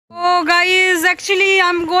actually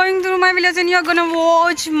I'm going through my village and you're gonna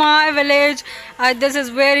watch my village. This is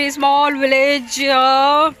very small village.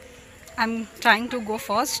 I'm trying to go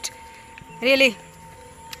first, really.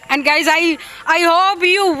 And guys, I hope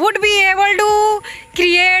you would be able to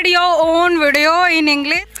create your own video in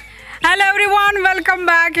English. Hello everyone, welcome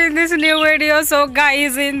back in this new video. So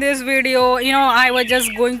guys, in this video, I was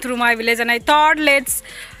just going through my village and I thought let's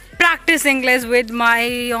practice English with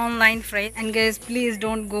my online friend. And guys, please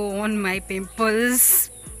don't go on my pimples,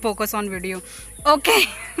 focus on video, okay?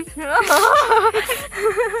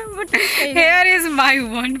 Here is my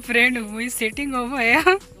one friend who is sitting over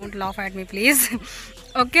here. Don't laugh at me please.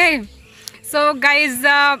 Okay, so guys,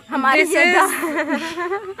 this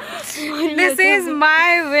is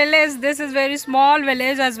my village. This is very small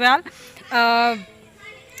village as well.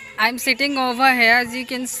 I'm sitting over here, as you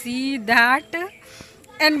can see that.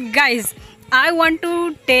 And guys, I want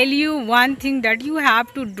to tell you one thing that you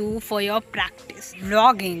have to do for your practice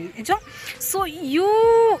vlogging. So you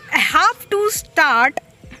have to start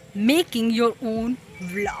making your own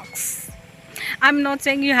vlogs. I'm not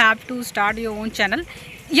saying you have to start your own channel.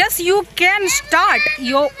 Yes, you can start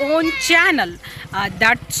your own channel.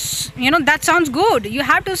 That sounds good. You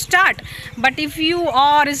have to start. But if you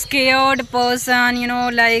are a scared person,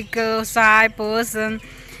 like a shy person,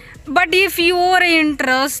 but if you are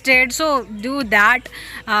interested, so do that.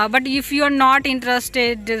 But if you are not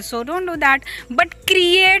interested, so don't do that. But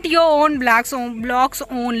create your own blogs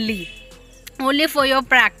only for your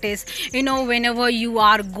practice. Whenever you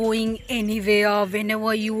are going anywhere,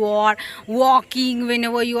 whenever you are walking,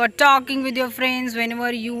 whenever you are talking with your friends,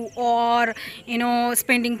 whenever you are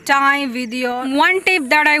spending time with your one tip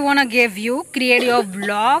that I want to give you: create your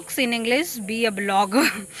vlogs in English, be a blogger.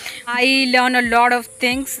 I learn a lot of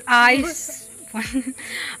things. I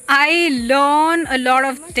learn a lot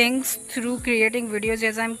of things through creating videos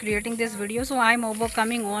as I'm creating this video. So I'm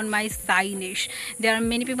overcoming on my shyness. There are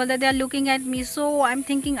many people that they are looking at me, so I'm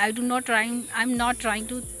thinking I'm not trying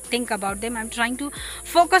to think about them. I'm trying to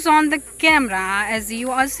focus on the camera. As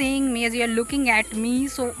you are seeing me, as you are looking at me,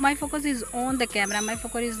 so my focus is on the camera. My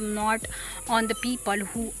focus is not on the people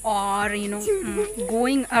who are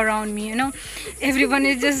going around me. Everyone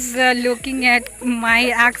is just looking at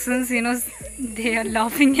my actions. They are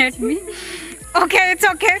laughing at me. Okay, it's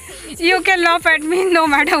okay. You can laugh at me no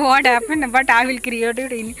matter what happened, but I will create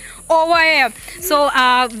it in over here. So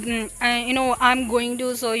I'm going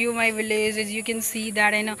to show you my village. As you can see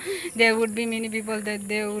that there would be many people that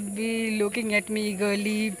they would be looking at me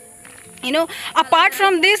eagerly. Apart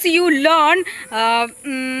from this, you learn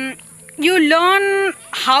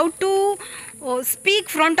how to speak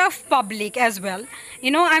front of public as well.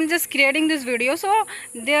 I'm just creating this video, so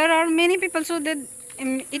there are many people, so that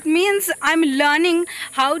it means I'm learning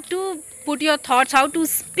how to put your thoughts, how to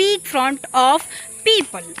speak front of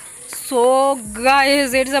people. So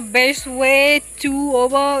guys, it's the best way to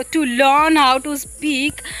learn how to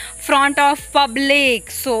speak front of public.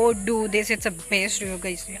 So do this, it's a best way,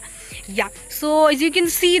 guys. Yeah, so as you can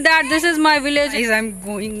see that this is my village. As I'm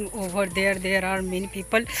going over there are many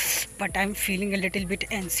people, but I'm feeling a little bit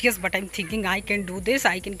anxious, but I'm thinking I can do this.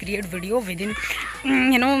 I can create video within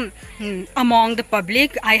among the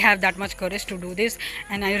public. I have that much courage to do this,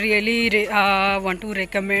 and I really want to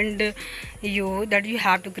recommend you that you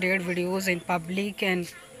have to create videos in public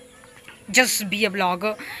and just be a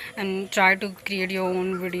blogger and try to create your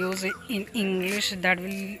own videos in English. That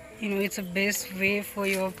will it's the best way for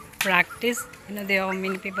your practice. There are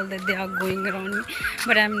many people that they are going around me,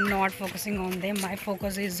 but I'm not focusing on them. My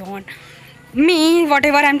focus is on me,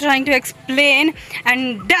 whatever I'm trying to explain.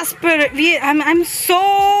 And desperately I'm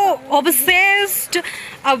so obsessed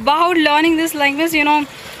about learning this language.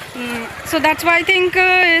 So that's why I think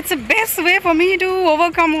it's the best way for me to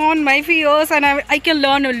overcome on my fears, and I can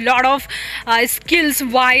learn a lot of skills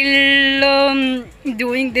while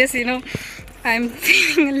doing this. I'm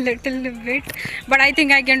feeling a little bit, but I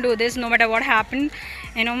think I can do this no matter what happened.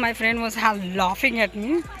 My friend was laughing at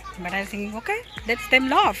me, but I think okay, let them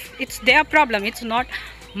laugh. It's their problem, it's not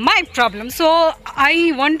my problem. So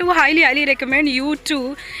I want to highly recommend you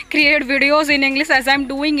to create videos in English as I'm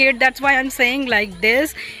doing it. That's why I'm saying like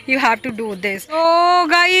this, you have to do this. So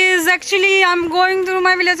guys, actually I'm going through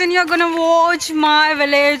my village and you're gonna watch my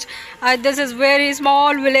village. This is very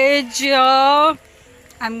small village.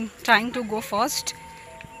 I'm trying to go first,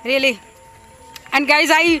 really. And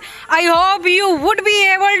guys, I hope you would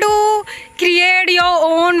be able to create your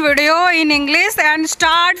own video in English and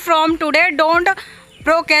start from today. Don't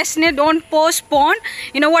procrastinate, don't postpone.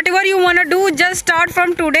 Whatever you want to do, just start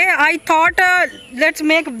from today. I thought let's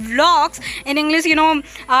make vlogs in English.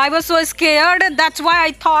 I was so scared, that's why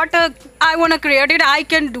I thought I want to create it. I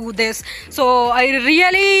can do this. So I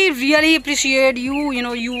really appreciate you.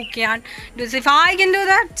 You can do this. If I can do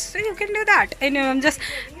that, so you can do that. I'm just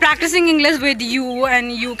practicing English with you,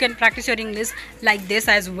 and you can practice your English like this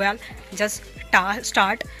as well. Just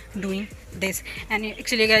start doing this. And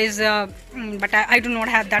actually guys, but I do not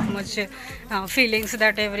have that much feelings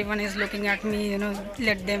that everyone is looking at me.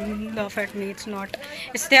 Let them laugh at me.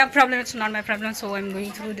 It's their problem, it's not my problem. So I'm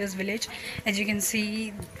going through this village, as you can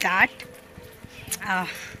see that,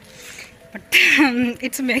 but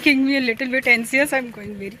it's making me a little bit anxious. I'm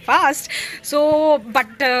going very fast. So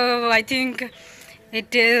but I think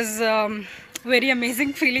it is very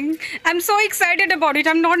amazing feeling. I'm so excited about it.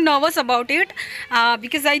 I'm not nervous about it,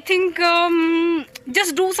 because I think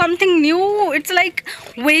just do something new. It's like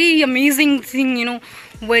very amazing thing,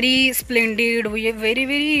 very splendid,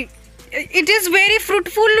 very it is very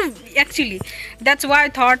fruitful actually. That's why I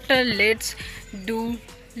thought let's do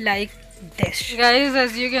like this. Guys,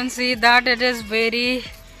 as you can see that it is very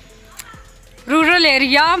rural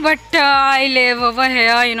area, but I live over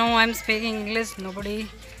here. I'm speaking English, nobody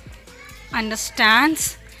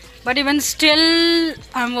understands, but even still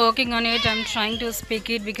I'm working on it. I'm trying to speak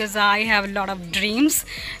it because I have a lot of dreams.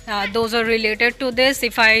 Those are related to this.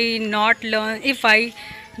 If I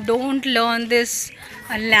don't learn this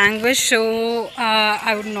language, so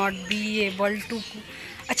I would not be able to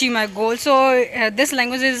achieve my goal. So this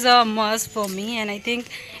language is a must for me, and I think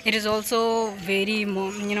it is also very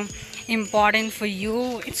important for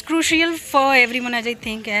you. It's crucial for everyone, as I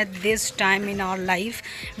think, at this time in our life,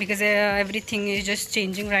 because everything is just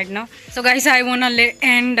changing right now. So guys, I wanna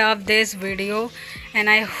end up this video, and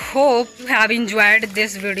I hope you have enjoyed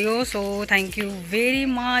this video. So thank you very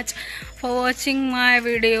much for watching my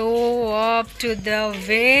video up to the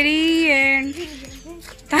very end.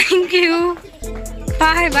 Thank you.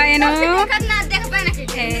 Bye bye.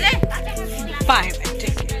 Bye.